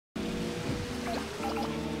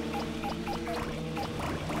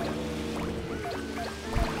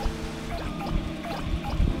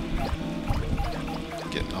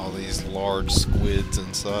large squids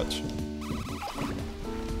and such.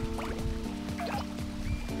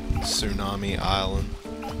 Tsunami Island.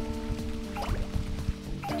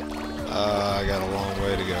 I got a long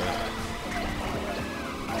way to go.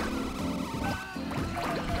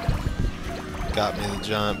 Got me the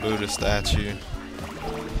giant Buddha statue.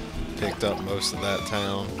 Picked up most of that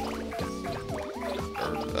town.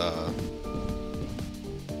 Or,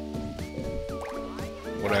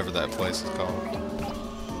 whatever that place is called.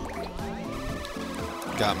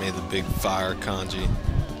 Got me the big fire kanji.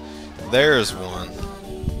 There's one.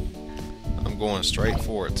 I'm going straight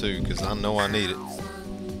for it too, because I know I need it.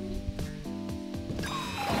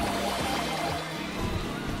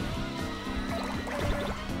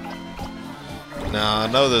 Now, I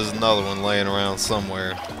know there's another one laying around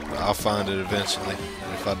somewhere. I'll find it eventually.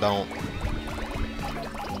 And if I don't,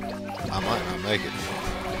 I might not make it.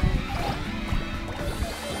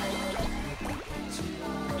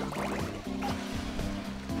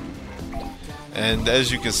 And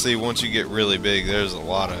as you can see, once you get really big, there's a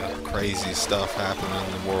lot of crazy stuff happening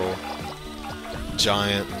in the world.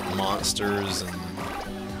 Giant monsters and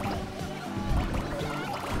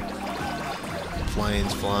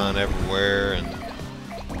planes flying everywhere and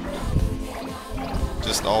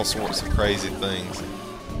just all sorts of crazy things.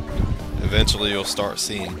 Eventually you'll start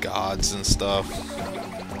seeing gods and stuff.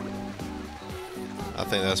 I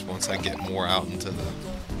think that's once I get more out into the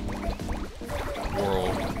world.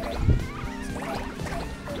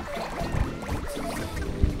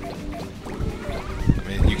 I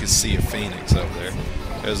mean, you can see a phoenix over there.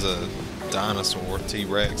 There's a dinosaur,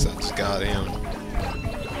 T-Rex. I just got him.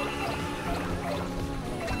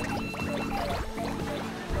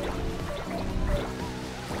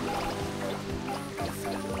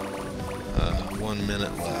 1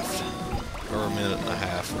 minute left, or a minute and a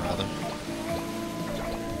half rather.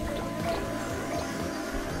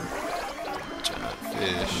 Giant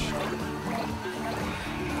fish.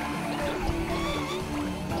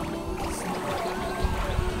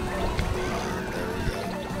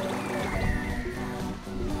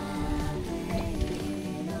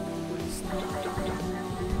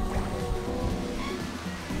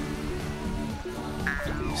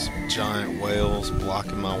 There we go. Some giant whales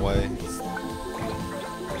blocking my way.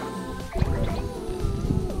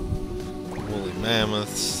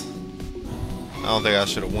 Mammoths. I don't think I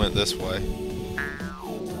should have went this way.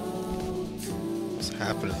 What's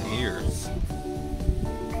happening here?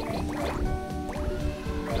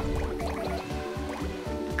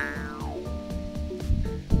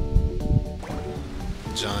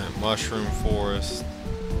 Giant mushroom forest.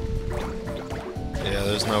 Yeah,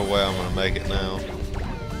 there's no way I'm gonna make it now.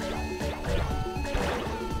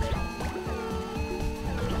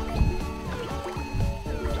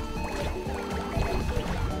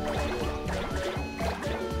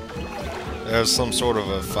 There's some sort of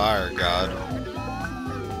a fire god.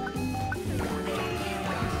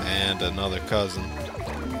 And another cousin.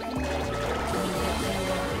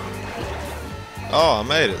 Oh, I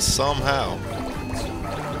made it somehow.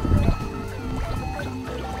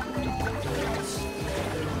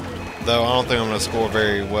 Though I don't think I'm going to score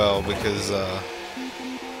very well because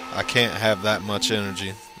I can't have that much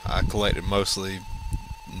energy. I collected mostly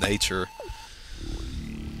nature.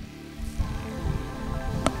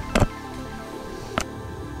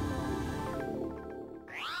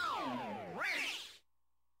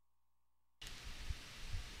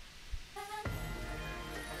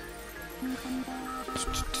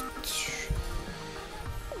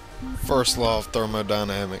 First law of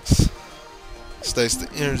thermodynamics states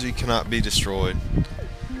that energy cannot be destroyed,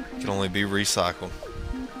 it can only be recycled.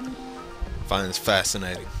 I find this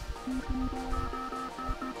fascinating.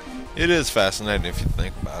 It is fascinating if you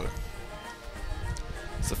think about it.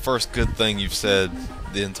 It's the first good thing you've said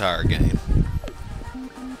the entire game.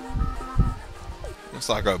 Looks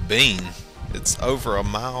like a bean. It's over a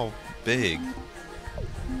mile big.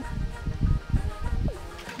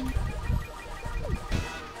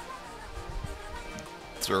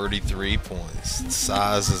 .33 points. The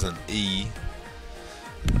size is an E.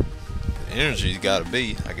 The energy's got a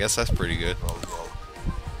B. I guess that's pretty good.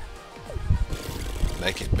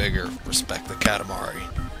 Make it bigger. Respect the Katamari.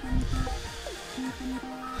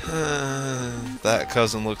 That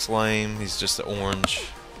cousin looks lame. He's just an orange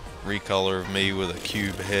recolor of me with a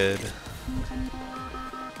cube head.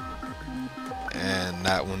 And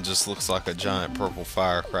that one just looks like a giant purple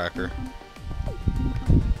firecracker.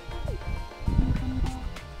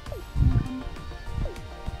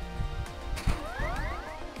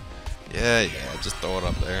 Yeah, just throw it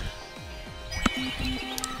up there.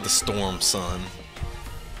 The storm sun.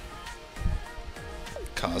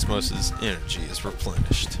 Cosmos's energy is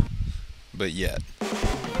replenished. But yet.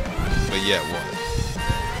 But yet what?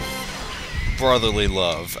 Brotherly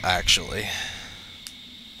love, actually.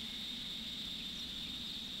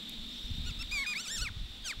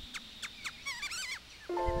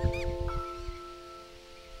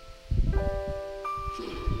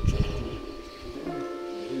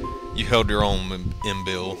 You held your own in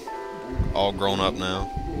Bill. All grown up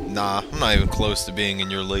now. Nah, I'm not even close to being in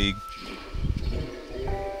your league.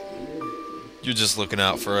 You're just looking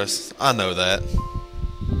out for us. I know that.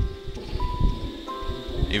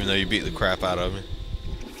 Even though you beat the crap out of me.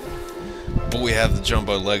 But we have the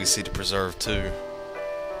Jumbo legacy to preserve too.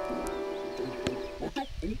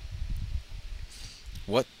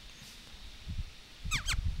 What?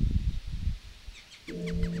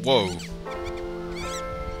 Whoa.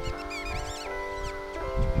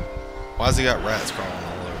 Why's he got rats crawling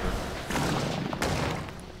all over?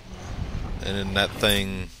 And then that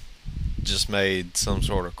thing just made some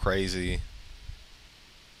sort of crazy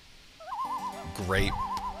grape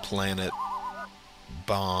planet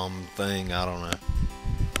bomb thing. I don't know.